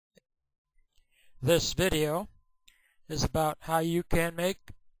This video is about how you can make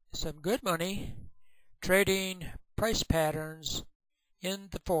some good money trading price patterns in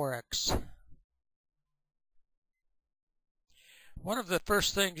the Forex. One of the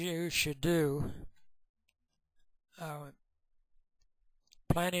first things you should do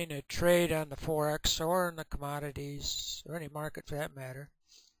planning a trade on the Forex or in the commodities or any market for that matter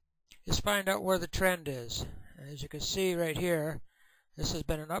is find out where the trend is. As you can see right here, this has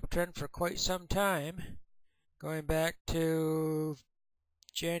been an uptrend for quite some time, going back to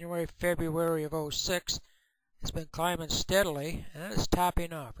January, February of 06. It's been climbing steadily, and it's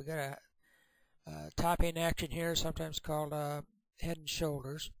topping off. We got a topping action here, sometimes called head and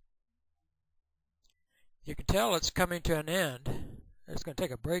shoulders. You can tell it's coming to an end. It's going to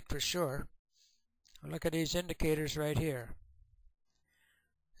take a break for sure. Look at these indicators right here.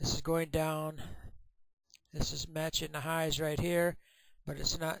 This is going down. This is matching the highs right here, but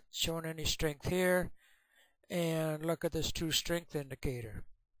it's not showing any strength here. And look at this true strength indicator.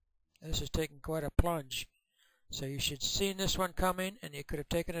 This is taking quite a plunge. So you should have seen this one coming, and you could have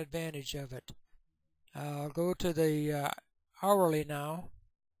taken advantage of it. I'll go to the hourly now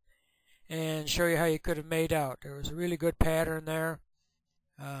and show you how you could have made out. There was a really good pattern there.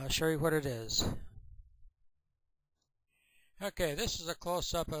 I'll show you what it is. Okay, this is a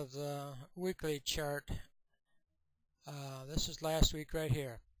close-up of the weekly chart. This is last week right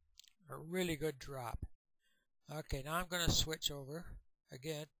here. A really good drop. Okay, now I'm going to switch over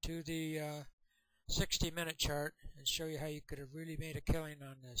again to the 60-minute chart and show you how you could have really made a killing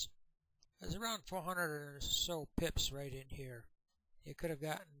on this. There's around 400 or so pips right in here. You could have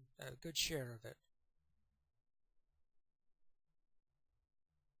gotten a good share of it.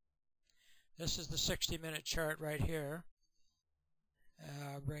 This is the 60-minute chart right here.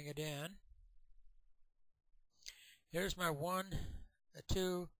 I'll bring it in. Here's my 1, a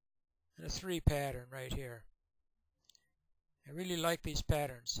 2, and a 3 pattern right here. I really like these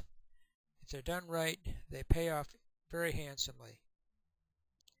patterns. If they're done right, they pay off very handsomely.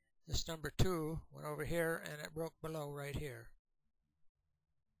 This number 2 went over here and it broke below right here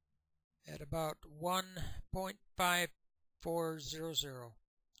at about 1.5400.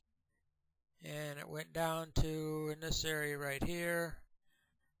 And it went down to in this area right here.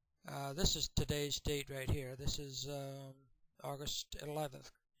 This is today's date right here. This is August 11th.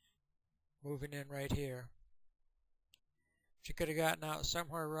 Moving in right here. You could have gotten out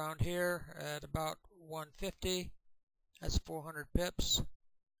somewhere around here at about 150. That's 400 pips.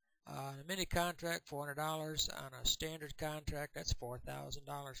 On a mini contract, $400. On a standard contract, that's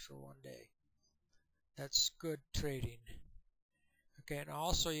 $4,000 for one day. That's good trading. Okay, and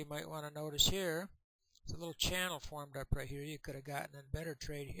also you might want to notice here, there's a little channel formed up right here. You could have gotten a better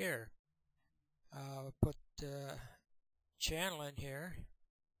trade here. Put the channel in here.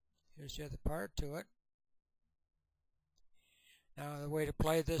 Here's the other part to it. Now the way to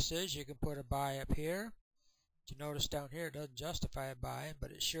play this is you can put a buy up here. You notice down here it doesn't justify a buy,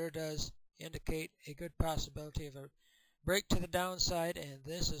 but it sure does indicate a good possibility of a break to the downside, and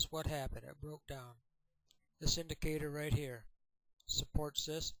this is what happened. It broke down. This indicator right here supports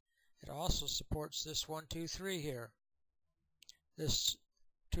this. It also supports this 1, 2, 3 here. This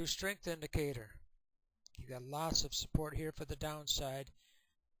true strength indicator. You got lots of support here for the downside.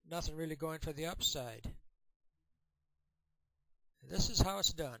 Nothing really going for the upside. This is how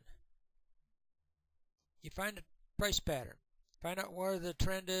it's done. You find a price pattern, find out where the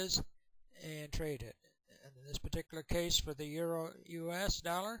trend is, and trade it. And in this particular case for the Euro US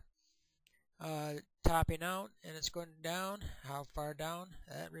dollar, topping out and it's going down. How far down?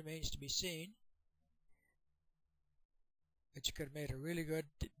 That remains to be seen. But you could have made a really good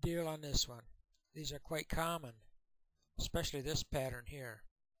deal on this one. These are quite common, especially this pattern here.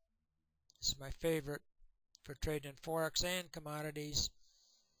 This is my favorite for trading Forex and commodities.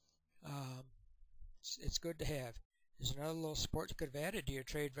 It's good to have. There's another little support you could have added to your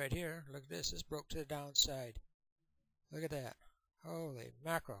trade right here. Look at this. This broke to the downside. Look at that. Holy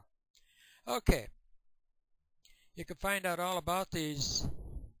mackerel. Okay. You can find out all about these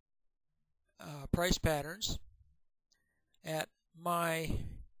price patterns at my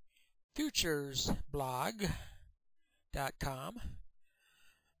futuresblog.com.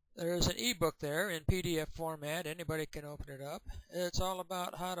 There's an ebook there in PDF format. Anybody can open it up. It's all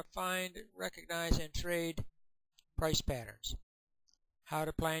about how to find, recognize, and trade price patterns. How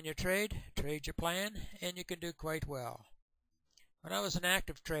to plan your trade your plan, and you can do quite well. When I was an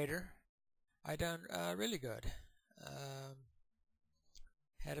active trader, I done really good.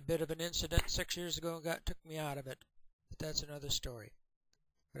 Had a bit of an incident 6 years ago and took me out of it. But that's another story.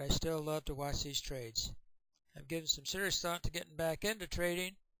 But I still love to watch these trades. I've given some serious thought to getting back into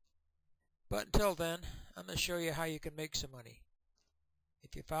trading. But until then, I'm going to show you how you can make some money.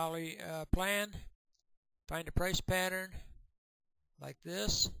 If you follow a plan, find a price pattern like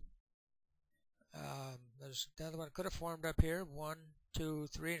this. There's another one could have formed up here, 1, 2,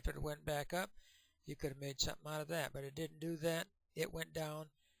 3. If it went back up, you could have made something out of that, but it didn't do that. It went down.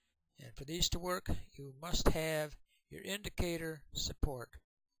 And for these to work, you must have your indicator support.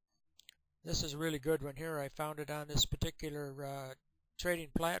 This is a really good one here. I found it on this particular trading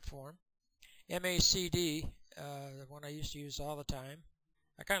platform. MACD, the one I used to use all the time.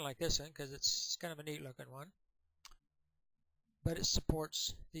 I kind of like this one because it's kind of a neat looking one. But it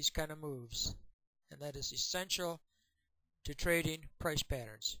supports these kind of moves. And that is essential to trading price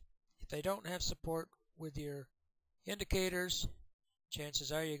patterns. If they don't have support with your indicators,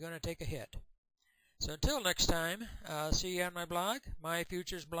 chances are you're going to take a hit. So until next time, see you on my blog,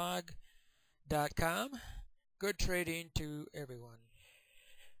 myfuturesblog.com. Good trading to everyone.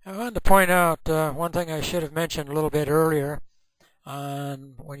 I wanted to point out one thing I should have mentioned a little bit earlier.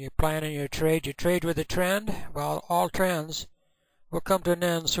 When you're planning your trade, you trade with a trend. Well, all trends will come to an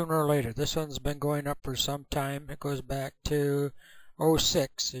end sooner or later. This one's been going up for some time. It goes back to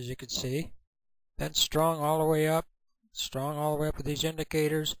 06, as you can see. Been strong all the way up, strong all the way up with these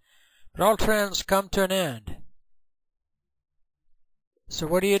indicators. But all trends come to an end. So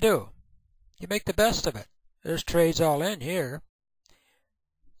what do? You make the best of it. There's trades all in here.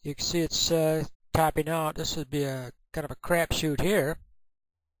 You can see it's topping out. This would be a kind of a crapshoot here.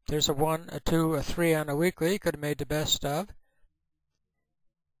 There's a 1, a 2, a 3 on a weekly. Could have made the best of.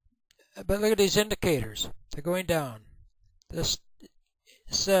 But look at these indicators. They're going down. This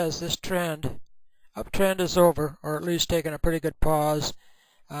says this uptrend is over, or at least taking a pretty good pause.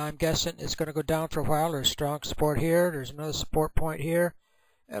 I'm guessing it's going to go down for a while. There's strong support here. There's another support point here.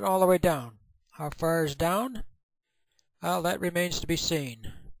 And all the way down. How far is down? Well, that remains to be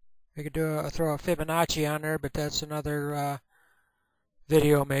seen. We could throw a Fibonacci on there, but that's another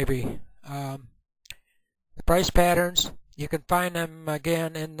video maybe. The price patterns. You can find them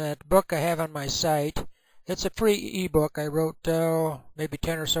again in that book I have on my site. It's a free ebook I wrote maybe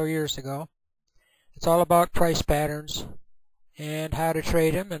 10 or so years ago. It's all about price patterns and how to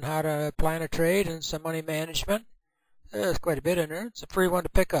trade them and how to plan a trade and some money management. There's quite a bit in there. It's a free one to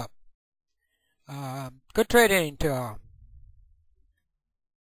pick up. Good trading to all.